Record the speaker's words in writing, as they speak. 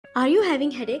Are you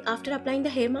having headache after applying the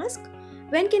hair mask?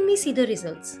 When can we see the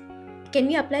results? Can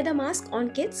we apply the mask on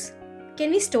kids?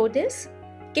 Can we store this?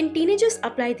 Can teenagers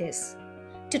apply this?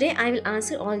 Today I will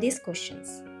answer all these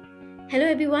questions. Hello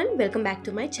everyone, welcome back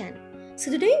to my channel. So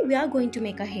today we are going to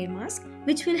make a hair mask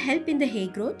which will help in the hair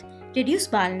growth, reduce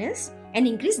baldness and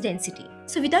increase density.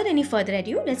 So without any further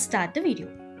ado, let's start the video.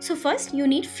 So first you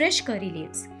need fresh curry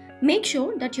leaves. Make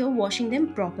sure that you are washing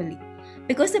them properly,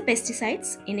 because the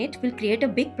pesticides in it will create a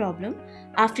big problem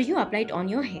after you apply it on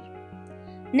your hair.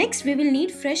 Next, we will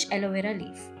need fresh aloe vera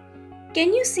leaf.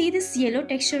 Can you see this yellow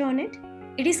texture on it?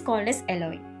 It is called as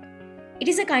aloe. It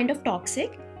is a kind of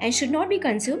toxic and should not be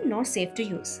consumed nor safe to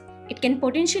use. It can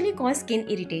potentially cause skin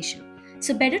irritation,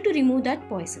 so better to remove that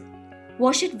poison.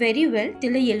 Wash it very well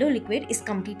till the yellow liquid is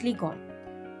completely gone.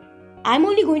 I am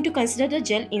only going to consider the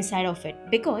gel inside of it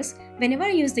because whenever I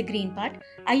use the green part,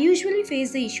 I usually face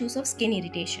the issues of skin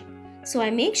irritation. So I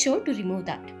make sure to remove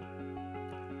that.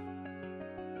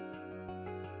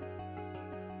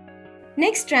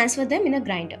 Next, transfer them in a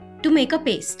grinder to make a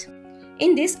paste.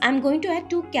 In this, I am going to add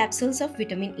 2 capsules of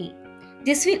vitamin E.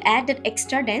 This will add that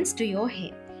extra dense to your hair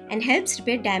and helps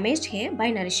repair damaged hair by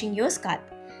nourishing your scalp,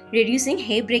 reducing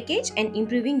hair breakage and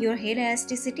improving your hair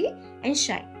elasticity and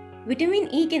shine. Vitamin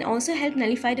E can also help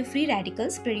nullify the free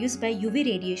radicals produced by UV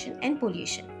radiation and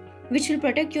pollution, which will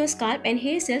protect your scalp and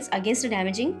hair cells against the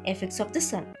damaging effects of the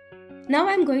sun. Now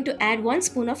I am going to add 1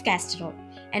 spoon of castor oil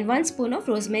and 1 spoon of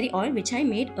rosemary oil which I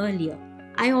made earlier.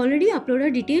 I already uploaded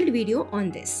a detailed video on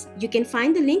this. You can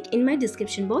find the link in my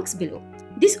description box below.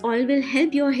 This oil will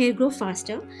help your hair grow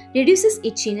faster, reduces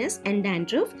itchiness and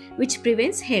dandruff, which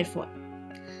prevents hair fall.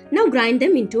 Now grind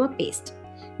them into a paste.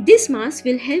 This mask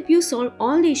will help you solve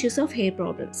all the issues of hair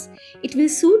problems. It will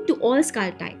suit to all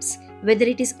scalp types, whether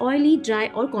it is oily,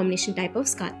 dry or combination type of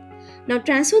scalp. Now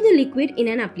transfer the liquid in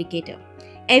an applicator.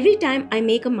 Every time I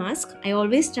make a mask, I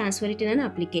always transfer it in an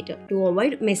applicator to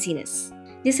avoid messiness.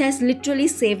 This has literally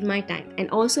saved my time and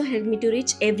also helped me to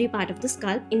reach every part of the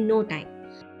scalp in no time.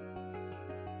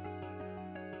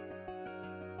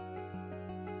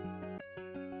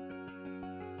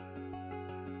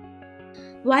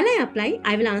 While I apply,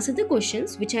 I will answer the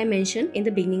questions which I mentioned in the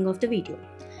beginning of the video.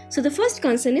 So the first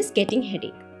concern is getting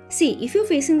headache. See, if you're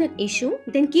facing that issue,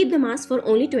 then keep the mask for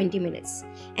only 20 minutes.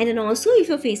 And then also if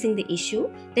you're facing the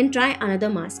issue, then try another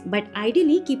mask. But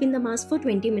ideally, keeping the mask for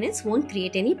 20 minutes won't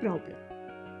create any problem.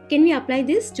 Can we apply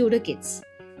this to the kids?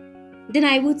 Then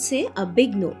I would say a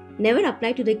big no. Never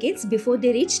apply to the kids before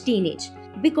they reach teenage,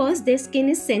 because their skin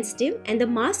is sensitive and the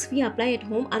masks we apply at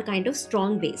home are kind of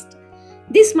strong based.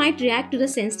 This might react to the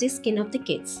sensitive skin of the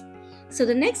kids. So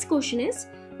the next question is,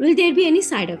 will there be any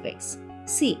side effects?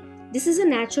 See, this is a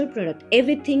natural product.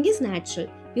 Everything is natural.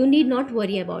 You need not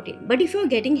worry about it. But if you are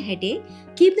getting headache,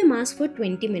 keep the mask for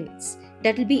 20 minutes.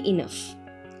 That will be enough.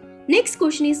 Next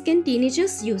question is, can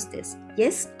teenagers use this?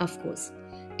 Yes, of course.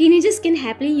 Teenagers can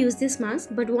happily use this mask,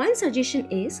 but one suggestion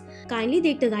is, kindly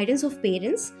take the guidance of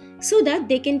parents so that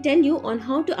they can tell you on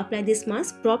how to apply this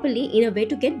mask properly in a way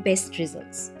to get best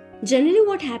results. Generally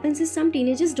what happens is some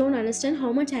teenagers don't understand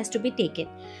how much has to be taken.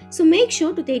 So make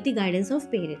sure to take the guidance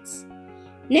of parents.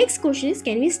 Next question is,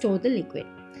 can we store the liquid?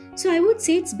 So I would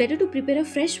say it's better to prepare a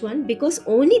fresh one, because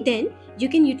only then you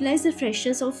can utilize the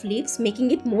freshness of leaves, making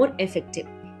it more effective.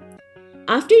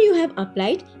 After you have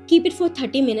applied, keep it for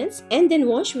 30 minutes and then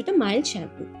wash with a mild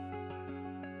shampoo.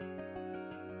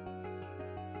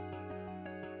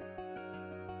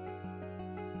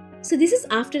 So this is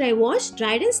after I washed,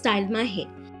 dried and styled my hair.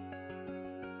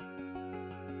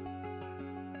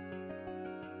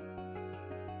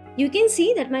 You can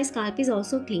see that my scalp is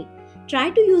also clean. Try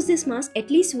to use this mask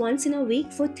at least once in a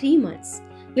week for 3 months.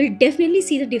 You'll definitely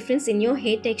see the difference in your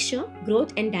hair texture,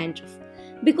 growth and dandruff.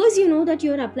 Because you know that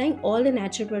you are applying all the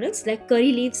natural products like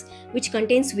curry leaves, which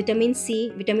contains vitamin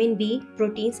C, vitamin B,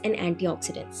 proteins and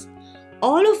antioxidants,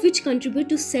 all of which contribute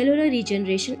to cellular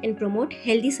regeneration and promote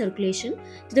healthy circulation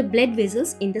to the blood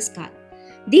vessels in the scalp.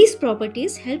 These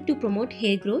properties help to promote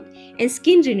hair growth and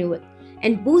skin renewal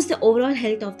and boost the overall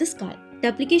health of the scalp. The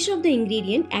application of the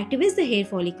ingredient activates the hair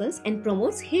follicles and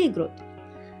promotes hair growth.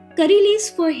 Curry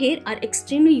leaves for hair are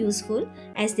extremely useful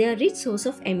as they are a rich source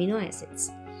of amino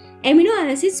acids. Amino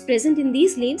acids present in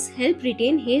these leaves help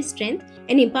retain hair strength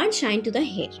and impart shine to the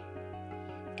hair.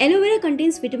 Aloe vera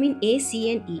contains vitamin A,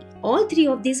 C and E. All 3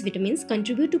 of these vitamins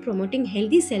contribute to promoting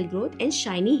healthy cell growth and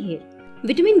shiny hair.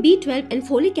 Vitamin B12 and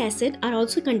folic acid are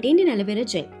also contained in aloe vera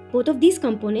gel. Both of these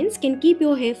components can keep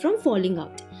your hair from falling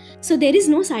out. So there is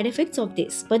no side effects of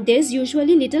this, but there is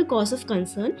usually little cause of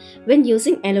concern when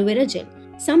using aloe vera gel.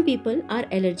 Some people are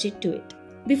allergic to it.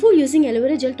 Before using aloe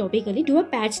vera gel topically, do a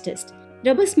patch test.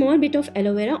 Rub a small bit of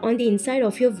aloe vera on the inside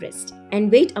of your wrist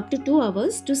and wait up to 2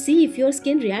 hours to see if your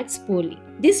skin reacts poorly.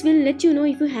 This will let you know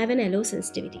if you have an aloe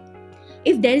sensitivity.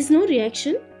 If there is no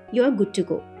reaction, you are good to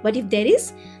go. But if there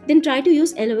is, then try to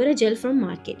use aloe vera gel from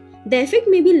market. The effect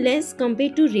may be less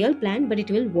compared to real plant, but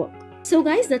it will work. So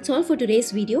guys, that's all for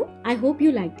today's video. I hope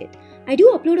you liked it. I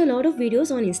do upload a lot of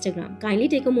videos on Instagram. Kindly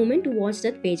take a moment to watch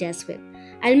that page as well.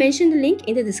 I'll mention the link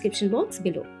in the description box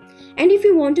below. And if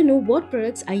you want to know what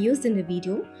products I used in the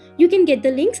video, you can get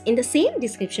the links in the same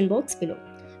description box below.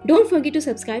 Don't forget to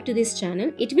subscribe to this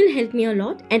channel. It will help me a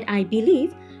lot, and I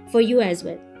believe for you as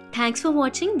well. Thanks for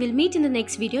watching. We'll meet in the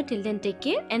next video. Till then, take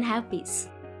care and have peace.